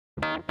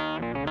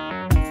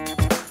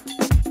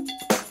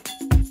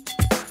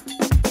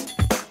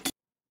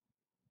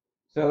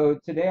So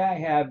today I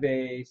have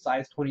a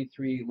size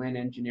 23 Lin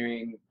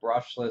Engineering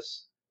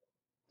brushless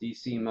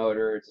DC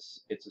motor.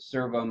 It's a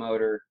servo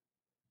motor.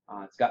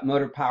 It's got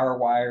motor power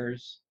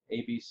wires,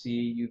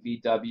 ABC,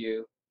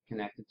 UVW,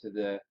 connected to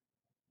the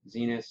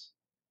Zenus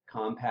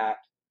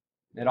compact.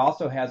 It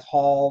also has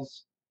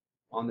Halls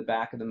on the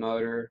back of the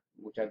motor,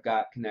 which I've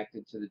got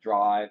connected to the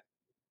drive.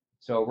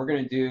 So we're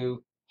going to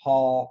do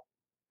Hall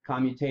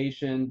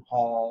commutation,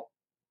 Hall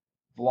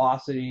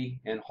velocity,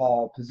 and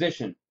Hall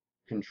position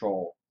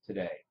control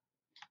today.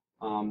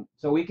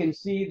 So we can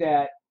see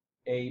that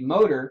a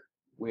motor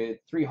with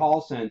 3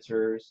 Hall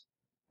sensors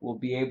will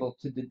be able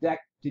to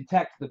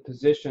detect the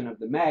position of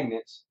the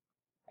magnets,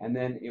 and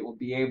then it will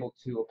be able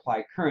to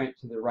apply current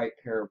to the right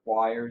pair of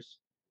wires.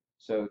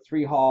 So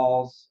 3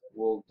 Halls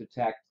will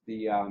detect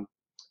the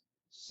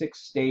 6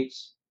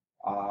 states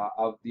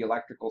of the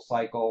electrical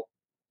cycle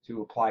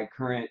to apply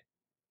current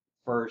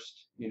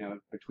first,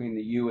 between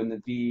the U and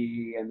the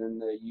V, and then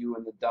the U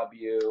and the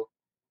W.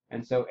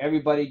 And so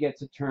everybody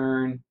gets a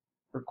turn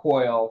for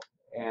coil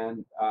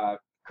and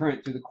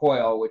current through the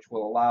coil, which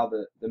will allow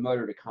the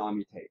motor to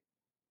commutate.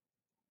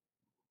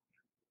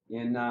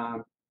 In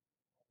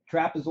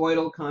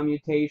trapezoidal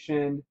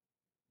commutation,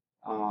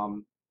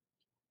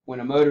 when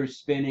a motor is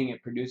spinning,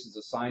 it produces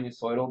a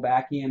sinusoidal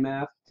back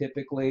EMF,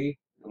 typically,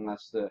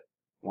 unless the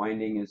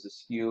winding is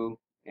askew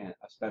and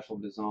a special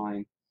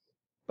design.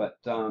 But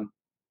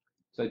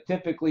so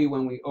typically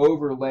when we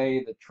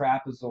overlay the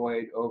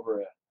trapezoid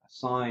over a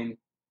sine,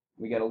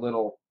 we get a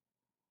little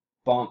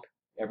bump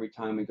every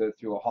time we go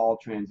through a Hall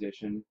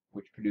transition,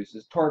 which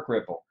produces torque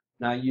ripple.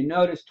 Now you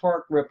notice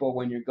torque ripple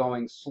when you're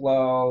going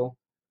slow,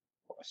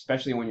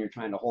 especially when you're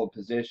trying to hold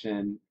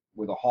position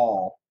with a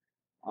Hall.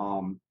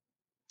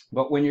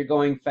 But when you're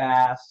going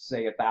fast,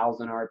 say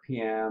 1,000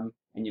 RPM,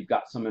 and you've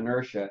got some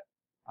inertia,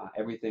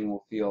 everything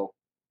will feel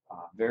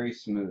very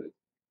smooth.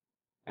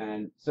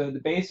 And so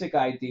the basic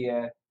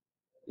idea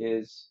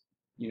is,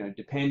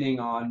 depending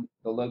on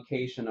the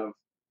location of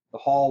the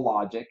Hall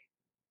logic,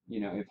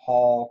 if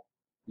Hall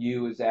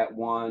U is at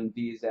 1,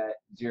 V is at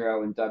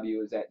 0, and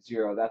W is at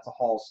 0, that's a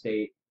Hall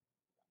state,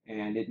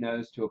 and it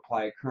knows to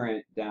apply a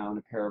current down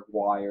a pair of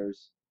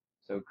wires.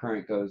 So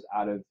current goes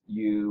out of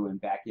U and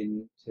back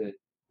into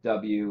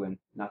W and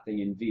nothing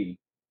in V.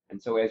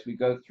 And so as we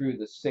go through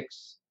the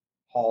 6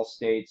 Hall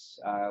states,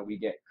 we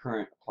get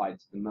current applied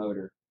to the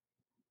motor.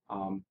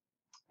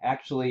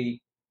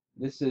 Actually,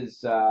 this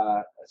is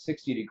a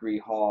 60-degree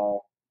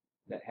Hall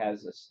that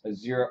has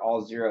a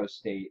all zero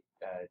state.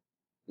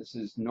 This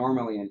is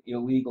normally an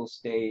illegal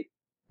state.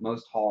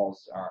 Most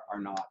Halls are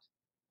not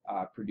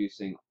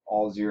producing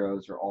all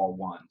zeros or all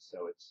ones.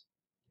 So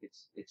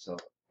it's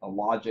a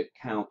logic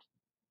count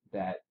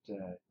that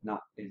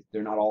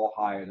they're not all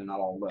high or they're not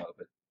all low.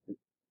 But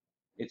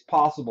it's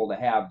possible to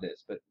have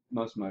this, but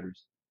most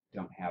motors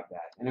don't have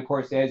that. And of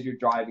course, as you're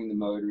driving the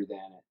motor,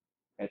 then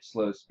at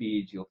slow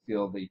speeds, you'll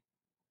feel the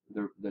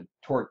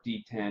torque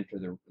detent or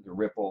the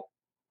ripple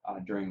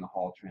during the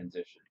Hall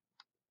transition.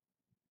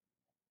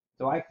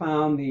 So I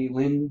found the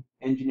Lin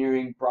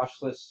Engineering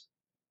brushless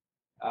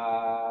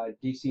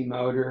DC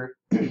motor,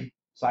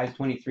 size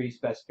 23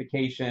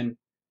 specification.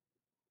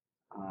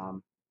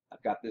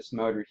 I've got this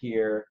motor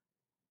here.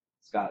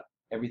 It's got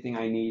everything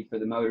I need for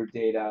the motor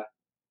data.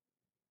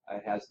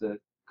 It has the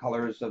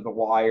colors of the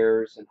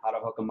wires and how to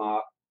hook them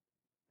up,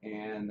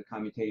 and the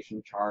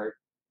commutation chart.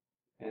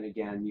 And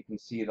again, you can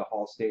see the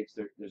Hall states.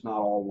 There's not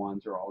all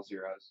ones or all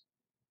zeros.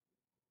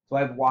 So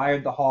I've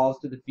wired the Halls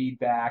to the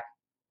feedback,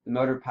 the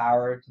motor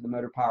power to the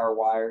motor power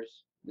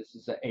wires. This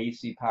is an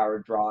AC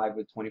powered drive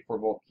with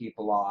 24-volt keep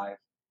alive.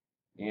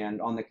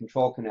 And on the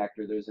control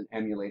connector, there's an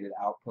emulated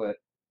output.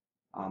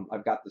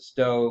 I've got the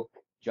stow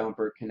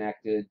jumper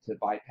connected to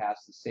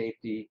bypass the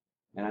safety,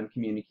 and I'm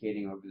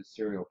communicating over the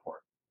serial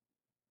port.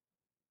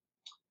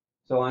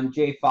 So on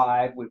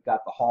J5, we've got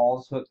the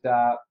Halls hooked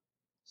up,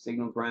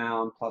 signal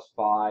ground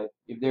 +5.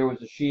 If there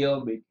was a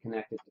shield, we'd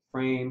connect it to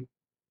frame.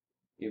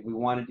 If we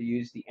wanted to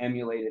use the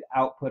emulated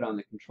output on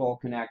the control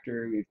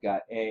connector, we've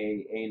got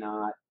A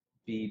naught,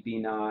 B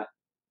naught,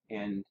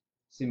 and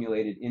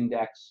simulated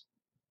index.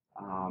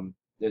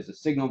 There's a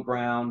signal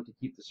ground to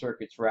keep the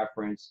circuits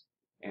referenced,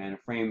 and a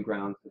frame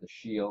ground for the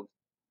shield.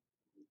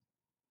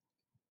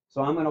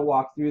 So I'm going to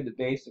walk through the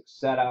basic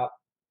setup.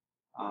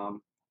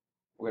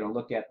 We're going to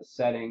look at the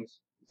settings.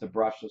 It's a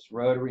brushless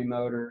rotary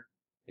motor.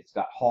 It's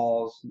got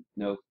Halls,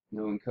 no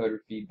encoder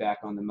feedback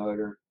on the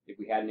motor. If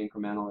we had an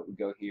incremental, it would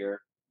go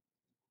here.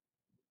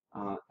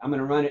 I'm going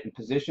to run it in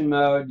position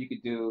mode. You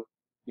could do,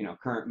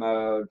 current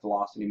mode,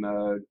 velocity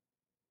mode,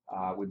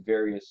 with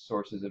various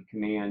sources of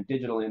command.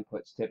 Digital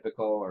input's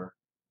typical, or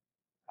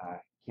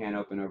can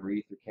open over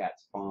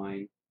EtherCAT's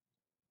fine.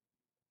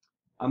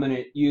 I'm going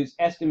to use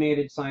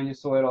estimated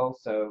sinusoidal,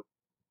 so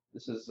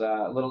this is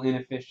a little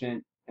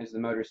inefficient. As the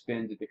motor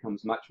spins, it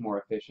becomes much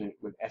more efficient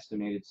with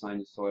estimated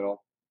sinusoidal.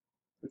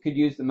 We could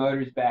use the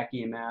motor's back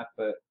EMF,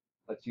 but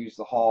let's use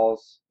the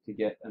Halls to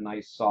get a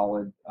nice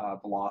solid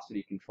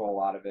velocity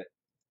control out of it.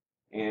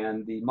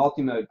 And the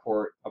multimode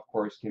port, of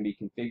course, can be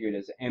configured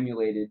as an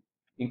emulated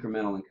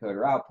incremental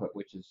encoder output,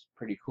 which is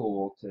pretty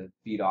cool to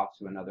feed off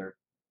to another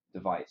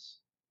device.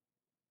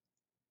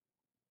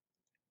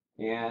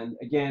 And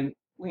again,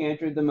 we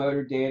entered the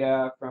motor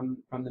data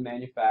from the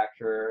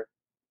manufacturer.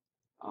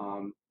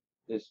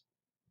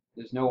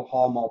 There's no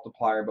Hall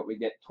multiplier, but we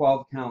get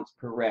 12 counts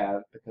per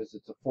rev because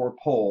it's a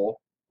 4-pole,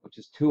 which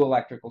is 2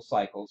 electrical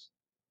cycles,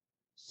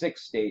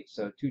 6 states,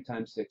 so 2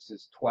 times 6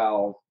 is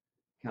 12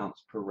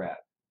 counts per rev.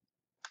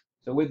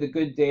 So with the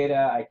good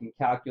data, I can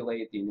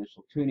calculate the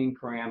initial tuning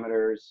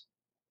parameters,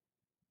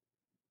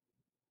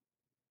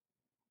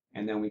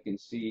 and then we can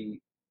see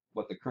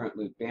what the current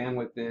loop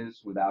bandwidth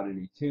is without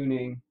any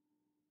tuning.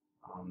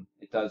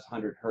 It does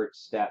 100 Hertz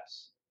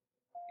steps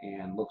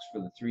and looks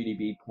for the 3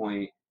 dB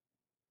point.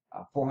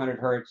 400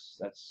 Hertz,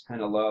 that's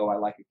kind of low. I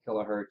like a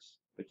kilohertz,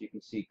 but you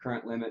can see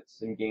current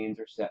limits and gains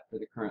are set for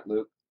the current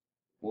loop.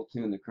 We'll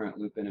tune the current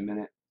loop in a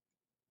minute.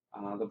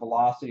 The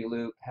velocity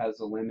loop has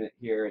a limit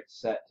here. It's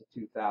set to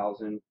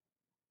 2000,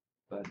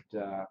 but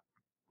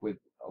with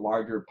a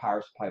larger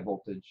power supply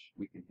voltage,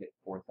 we can hit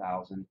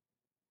 4000.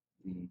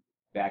 The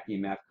back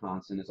EMF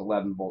constant is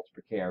 11 volts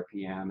per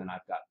kRPM, and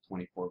I've got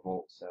 24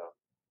 volts, so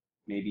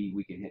maybe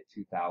we can hit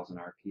 2000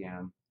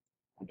 RPM.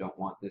 I don't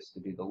want this to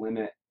be the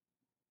limit.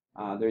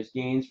 There's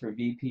gains for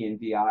VP and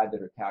VI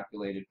that are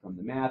calculated from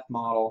the math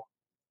model,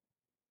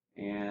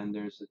 and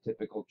there's a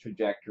typical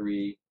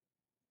trajectory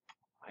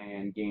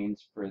and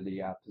gains for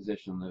the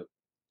position loop.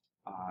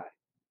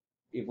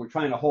 If we're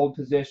trying to hold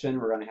position,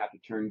 we're going to have to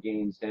turn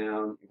gains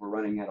down. If we're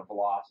running at a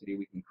velocity,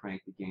 we can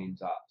crank the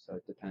gains up, so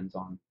it depends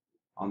on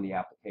the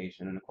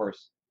application. And of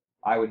course,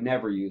 I would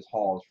never use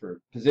Halls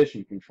for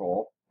position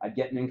control. I'd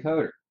get an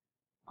encoder.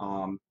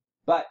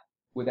 But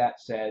with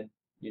that said,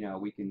 you know,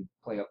 we can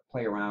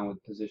play around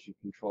with position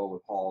control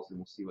with Halls, and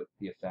we'll see what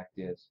the effect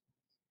is.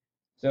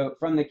 So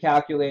from the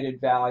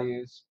calculated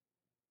values,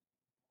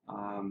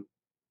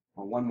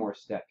 well, one more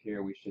step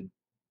here, we should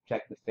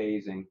check the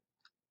phasing.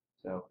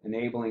 So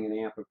enabling an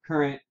amp of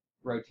current,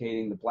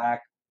 rotating the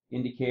black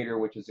indicator,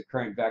 which is the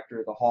current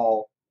vector, the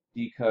Hall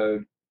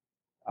decode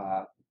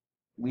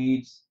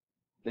leads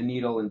the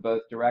needle in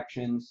both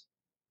directions.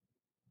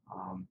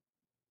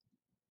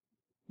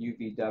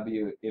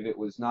 UVW, if it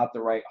was not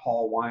the right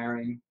Hall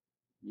wiring,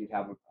 you'd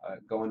have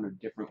go in a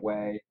different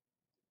way.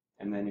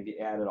 And then if you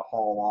added a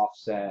Hall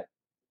offset,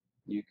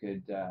 you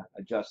could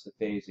adjust the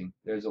phasing.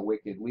 There's a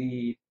wicked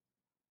lead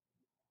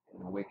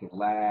and a wicked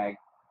lag,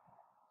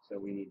 so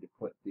we need to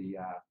put the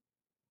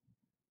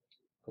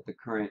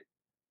current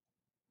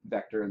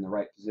vector in the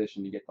right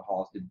position to get the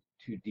Halls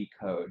to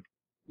decode.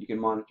 You can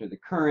monitor the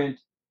current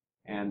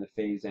and the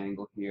phase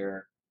angle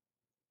here,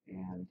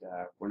 and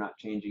we're not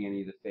changing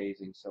any of the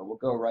phasing, so we'll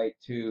go right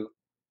to,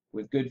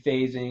 with good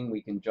phasing,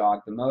 we can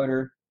jog the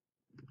motor.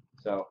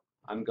 So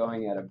I'm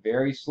going at a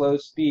very slow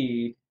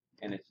speed,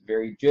 and it's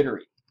very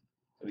jittery,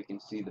 so we can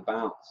see the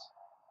bounce.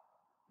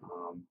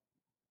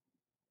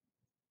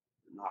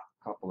 Knock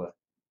a couple of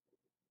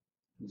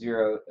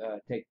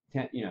take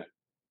 10,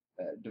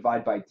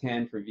 divide by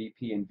 10 for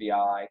VP and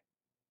VI.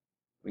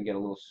 We get a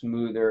little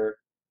smoother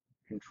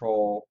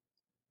control.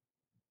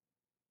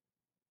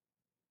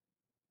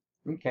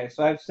 Okay,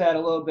 so I've set a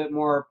little bit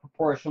more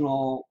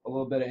proportional, a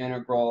little bit of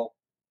integral,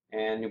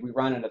 and if we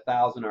run at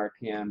 1000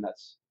 RPM,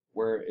 that's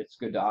where it's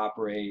good to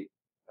operate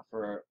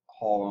for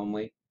Hall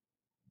only.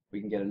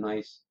 We can get a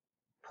nice,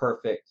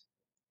 perfect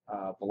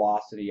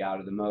velocity out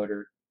of the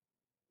motor,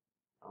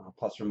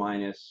 plus or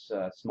minus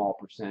a small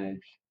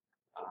percentage.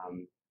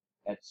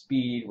 At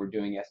speed, we're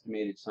doing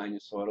estimated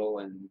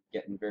sinusoidal and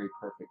getting very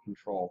perfect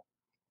control.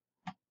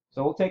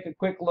 So we'll take a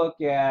quick look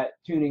at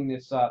tuning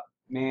this up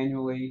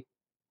manually.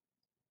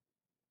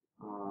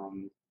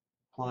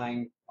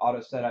 Applying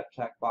auto setup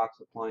checkbox,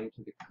 applying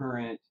to the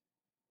current.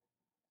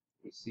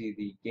 You see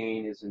the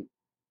gain isn't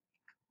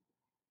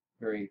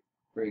very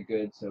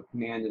good, so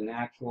commanded and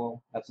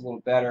actual, that's a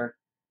little better.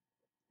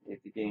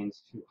 If the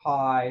gain's too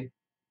high,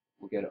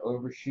 we'll get an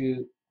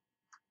overshoot,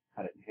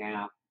 cut it in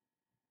half,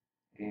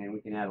 and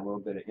we can add a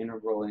little bit of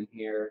integral in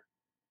here.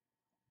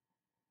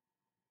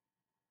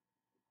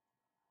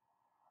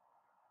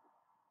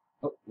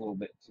 Oh, a little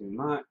bit too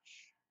much.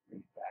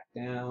 Bring it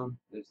back down.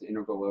 There's the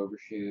integral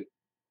overshoot,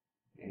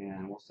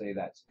 and we'll say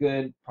that's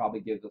good.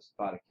 Probably gives us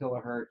about a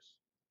kilohertz.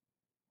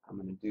 I'm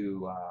going to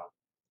do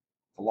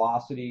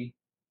velocity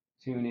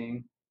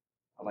tuning.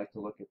 I like to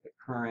look at the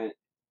current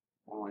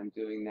while I'm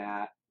doing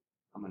that.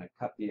 I'm going to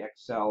cut the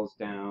XLs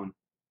down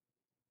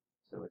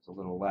so it's a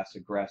little less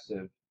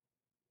aggressive,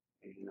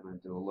 and I'm going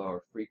to do a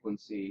lower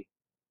frequency.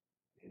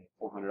 And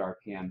 400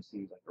 RPM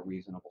seems like a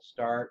reasonable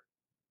start.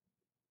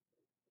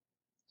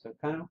 So it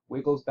kind of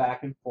wiggles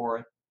back and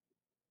forth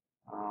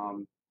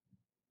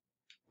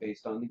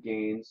based on the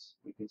gains.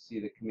 We can see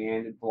the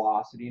commanded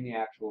velocity and the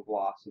actual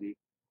velocity.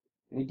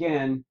 And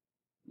again,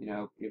 you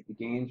know, if the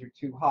gains are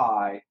too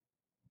high,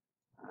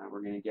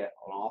 we're going to get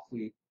an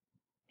awfully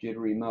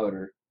jittery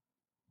motor.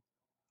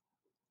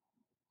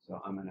 So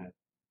I'm going to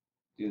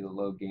do the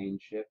low gain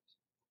shift.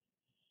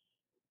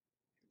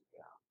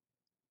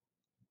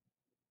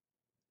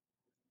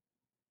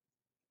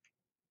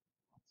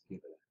 Let's give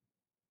it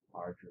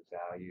larger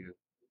value.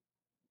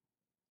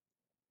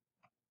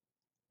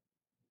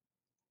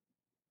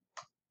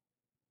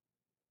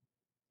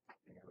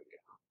 There we go.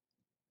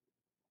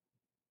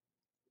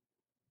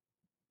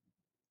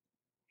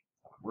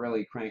 I'm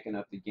really cranking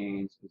up the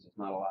gains because there's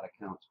not a lot of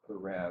counts per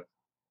rev.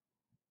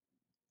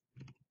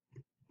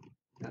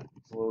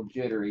 It's a little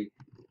jittery,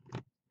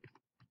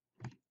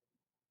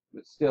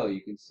 but still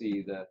you can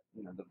see the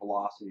the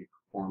velocity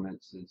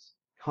performance is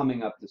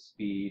coming up to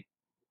speed.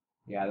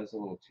 Yeah, there's a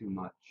little too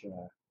much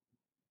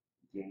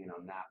gain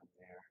on that one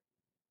there.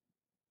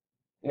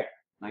 There,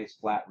 nice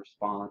flat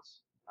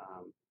response.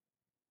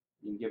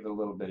 You can give it a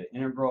little bit of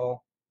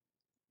integral.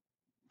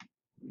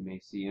 You may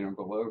see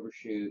integral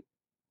overshoot.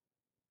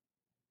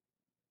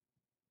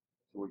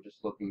 So we're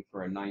just looking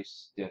for a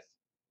nice stiff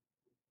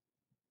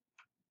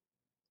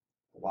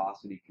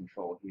velocity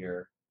control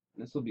here.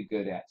 And this will be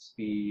good at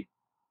speed.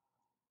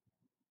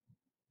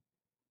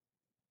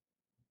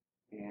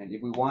 And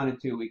if we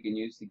wanted to, we can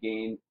use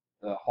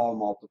the Hall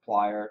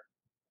multiplier.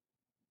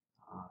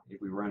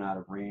 If we run out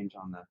of range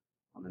on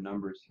the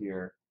numbers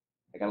here,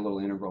 I got a little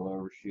integral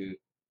overshoot.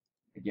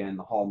 Again,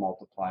 the Hall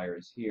multiplier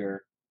is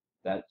here.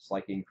 That's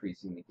like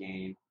increasing the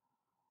gain.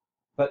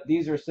 But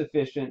these are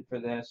sufficient for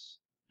this.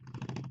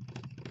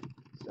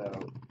 So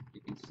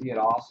you can see it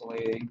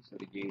oscillating, so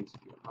the gain's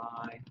too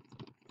high.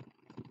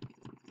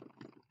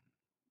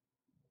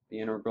 The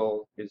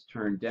integral is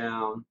turned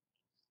down,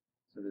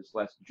 so there's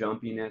less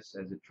jumpiness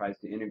as it tries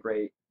to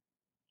integrate.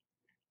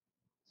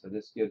 So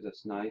this gives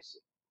us nice,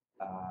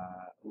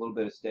 a little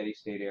bit of steady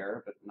state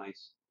error, but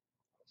nice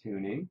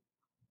tuning.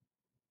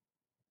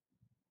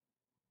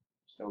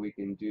 So we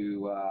can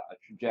do a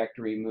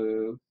trajectory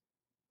move.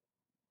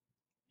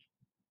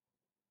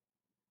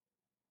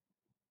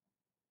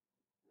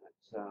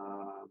 That's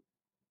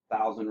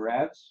 1,000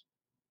 revs,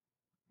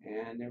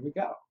 and there we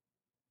go.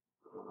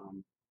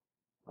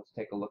 Let's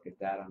take a look at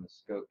that on the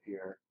scope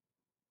here.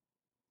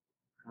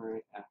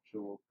 Current,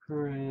 actual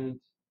current.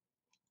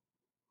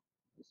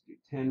 Let's do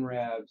 10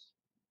 revs.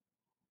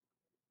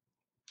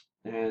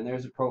 And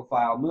there's a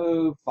profile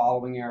move,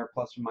 following error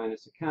plus or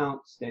minus a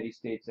count, steady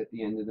states at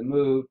the end of the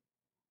move,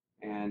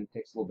 and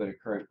takes a little bit of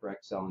current for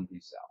XL and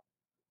decel.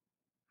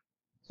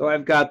 So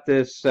I've got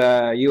this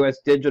US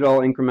Digital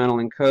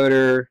Incremental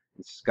Encoder.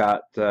 It's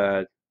got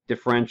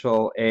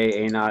differential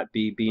A, A0,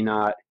 B,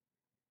 B0,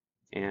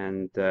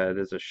 and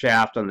there's a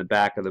shaft on the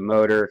back of the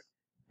motor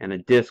and a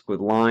disc with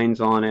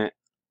lines on it.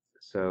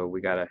 So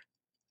we got to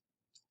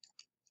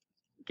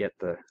get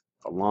a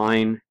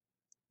line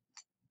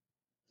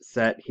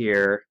set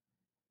here,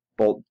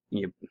 bolt,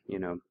 you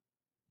know,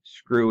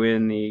 screw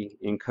in the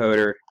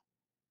encoder,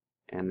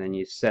 and then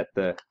you set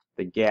the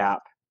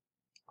gap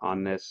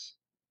on this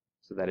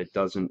so that it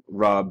doesn't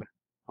rub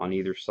on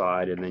either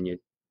side, and then you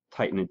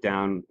tighten it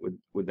down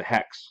with the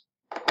hex.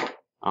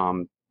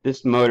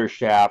 This motor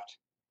shaft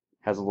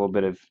has a little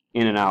bit of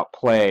in and out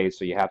play,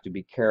 so you have to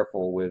be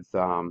careful with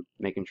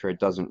making sure it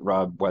doesn't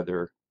rub,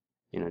 whether,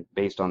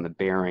 based on the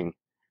bearing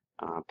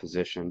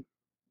position.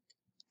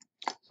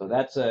 So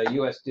that's a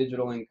US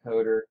Digital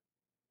Encoder,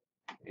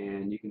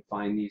 and you can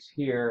find these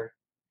here.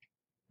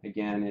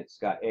 Again, it's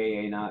got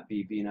A, A0,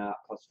 B, B0,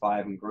 plus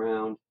 5 and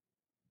ground.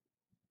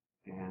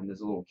 And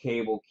there's a little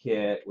cable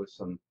kit with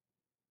some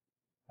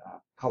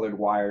colored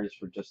wires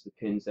for just the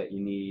pins that you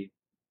need.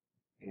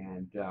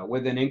 And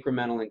with an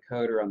incremental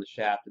encoder on the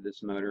shaft of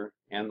this motor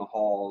and the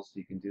Halls,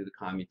 you can do the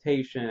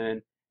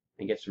commutation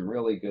and get some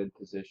really good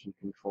position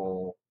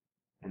control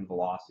and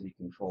velocity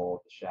control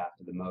at the shaft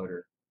of the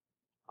motor.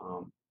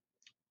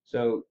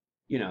 So,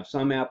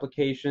 some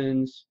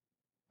applications,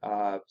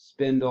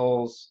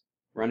 spindles,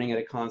 running at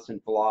a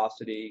constant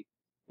velocity,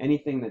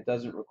 anything that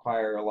doesn't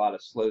require a lot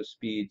of slow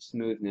speed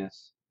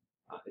smoothness,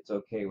 it's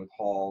okay with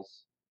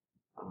Halls.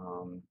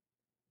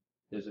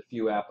 There's a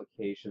few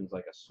applications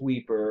like a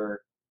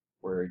sweeper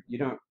where you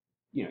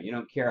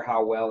don't care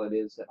how well it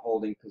is at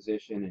holding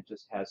position. It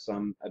just has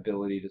some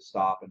ability to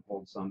stop and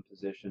hold some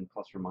position,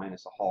 plus or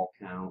minus a Hall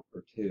count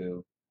or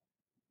two.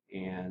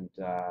 And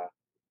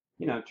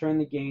turn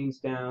the gains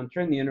down,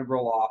 turn the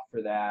integral off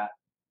for that,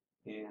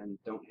 and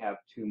don't have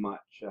too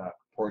much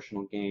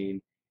proportional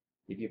gain.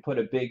 If you put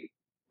a big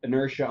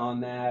inertia on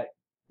that,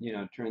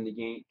 turn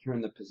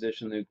the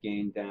position loop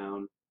gain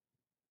down.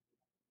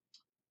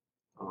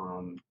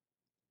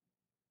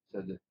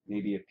 So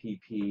maybe a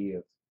PP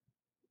of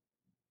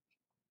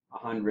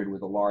 100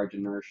 with a large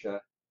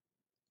inertia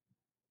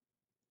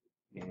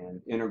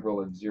and integral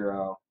of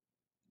 0.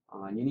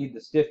 And you need the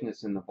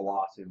stiffness in the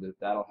velocity loop.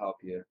 That'll help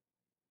you.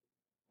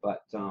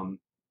 But an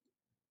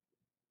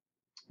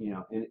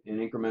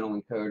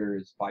incremental encoder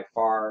is by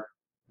far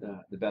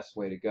the best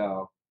way to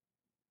go.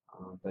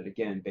 But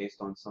again,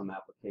 based on some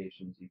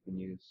applications, you can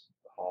use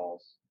the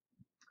Halls.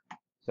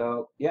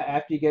 So yeah,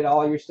 after you get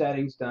all your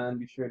settings done,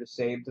 be sure to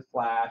save the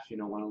flash. You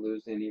don't want to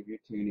lose any of your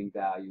tuning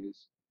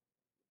values.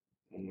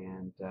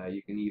 And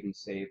you can even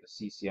save a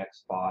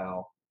Ccx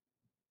file,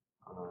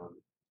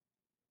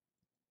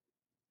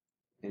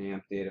 an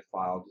amp data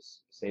file.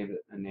 Just save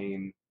it a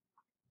name,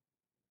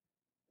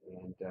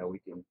 and we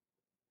can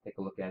take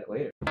a look at it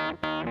later.